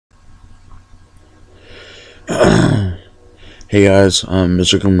Hey guys,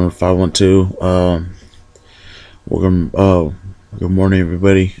 Mr. Glimmer 512. Welcome. Good morning,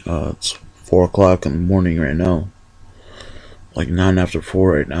 everybody. It's 4 o'clock in the morning right now, like 9 after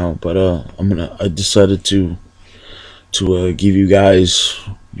 4 right now. But I decided to give you guys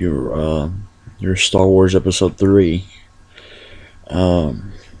your Star Wars Episode 3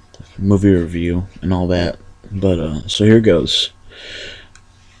 um movie review and all that. But so here goes.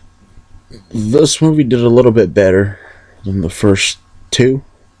 This movie did a little bit better than the first two.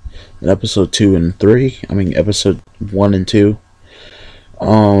 Episode 2 and 3. I mean, episode 1 and 2.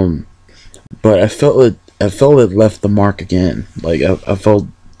 Um, but I felt it. I felt it left the mark again. Like I felt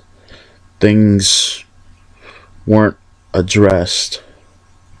things weren't addressed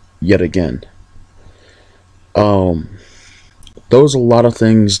yet again. Um, there was a lot of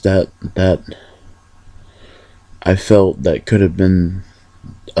things that I felt that could have been.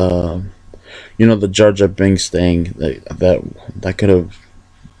 The Jar Jar Binks thing that could have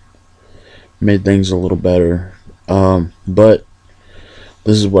made things a little better. But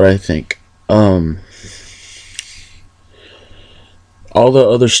this is what I think. All the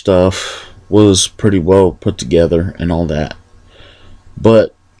other stuff was pretty well put together and all that.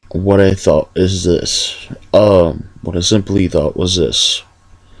 But what I thought is this. What I simply thought was this.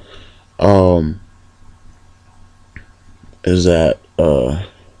 Is that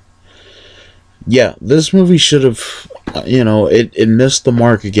yeah, this movie should have, it missed the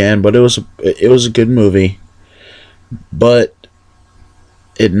mark again, but it was a good movie, but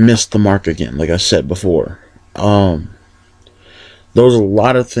it missed the mark again, like I said before. There was a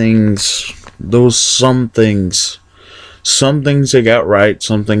lot of things. There was some things they got right,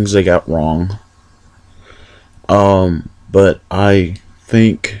 some things they got wrong. But I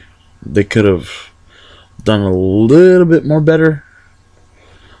think they could have done a little bit more better.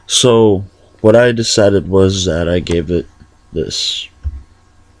 So what I decided was that I gave it this.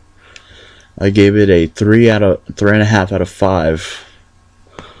 I gave it a 3.5 out of 5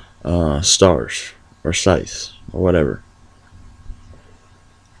 stars or scythes or whatever.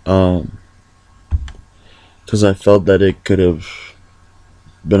 Because I felt that it could have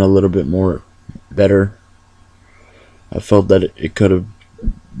been a little bit more better. I felt that it could have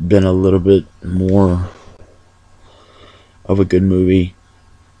been a little bit more of a good movie.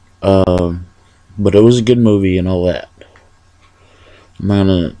 But it was a good movie and all that. I'm not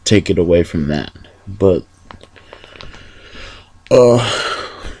gonna take it away from that. But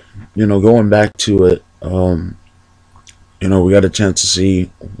going back to it, we got a chance to see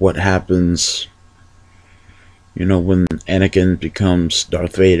what happens, when Anakin becomes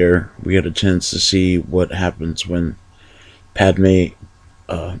Darth Vader. We got a chance to see what happens when Padme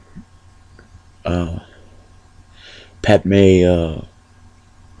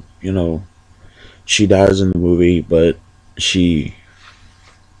she dies in the movie, but we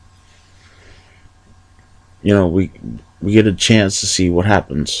get a chance to see what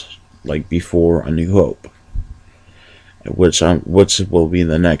happens, like before A New Hope, which will be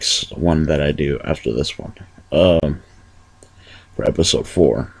the next one that I do after this one, for episode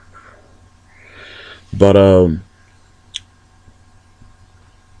 4. But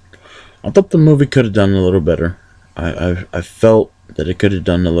I thought the movie could have done a little better. I felt that it could have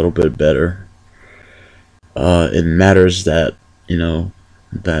done a little bit better. It matters that the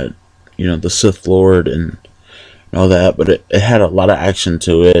Sith Lord and all that, but it had a lot of action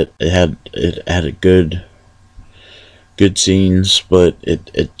to it. It had a good scenes, but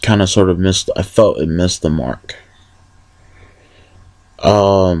it kind of sort of missed. I felt it missed the mark.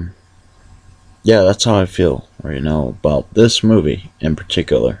 Yeah, that's how I feel right now about this movie in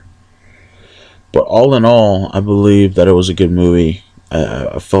particular. But all in all, I believe that it was a good movie.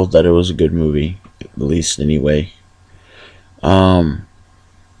 I felt that it was a good movie, at least anyway.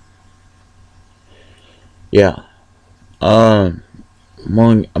 Yeah. I'm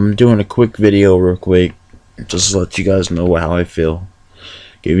doing a quick video real quick, just to let you guys know how I feel.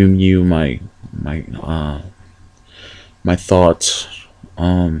 Giving you my thoughts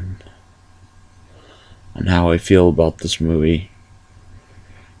on how I feel about this movie.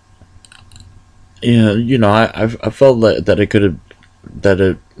 Yeah, I felt that it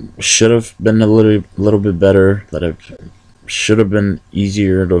should have been a little bit better. That it should have been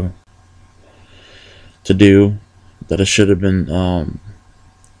easier to do. That it should have been.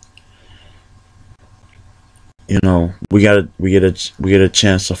 We get a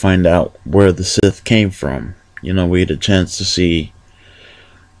chance to find out where the Sith came from. We get a chance to see.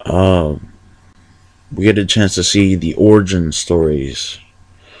 We get a chance to see the origin stories.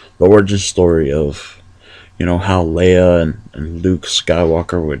 The origin story of, how Leia and Luke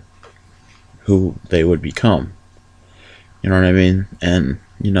Skywalker who they would become. You know what I mean? And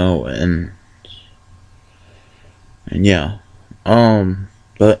you know, and yeah.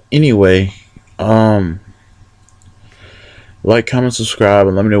 But anyway, like, comment, subscribe,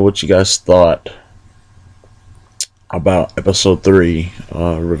 and let me know what you guys thought about episode 3,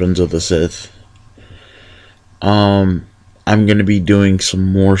 Revenge of the Sith. I'm gonna be doing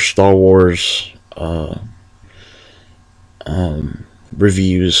some more Star Wars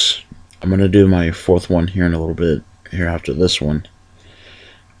reviews. I'm gonna do my 4th one here in a little bit, here after this one.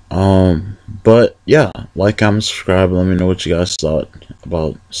 But yeah, like, comment, subscribe, let me know what you guys thought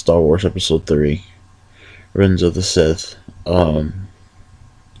about Star Wars Episode 3, Revenge of the Sith, and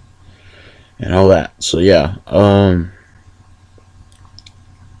all that. So yeah,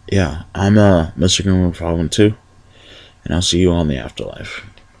 yeah, I'm Mr. Greenwood 512, and I'll see you on the afterlife.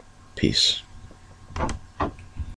 Peace.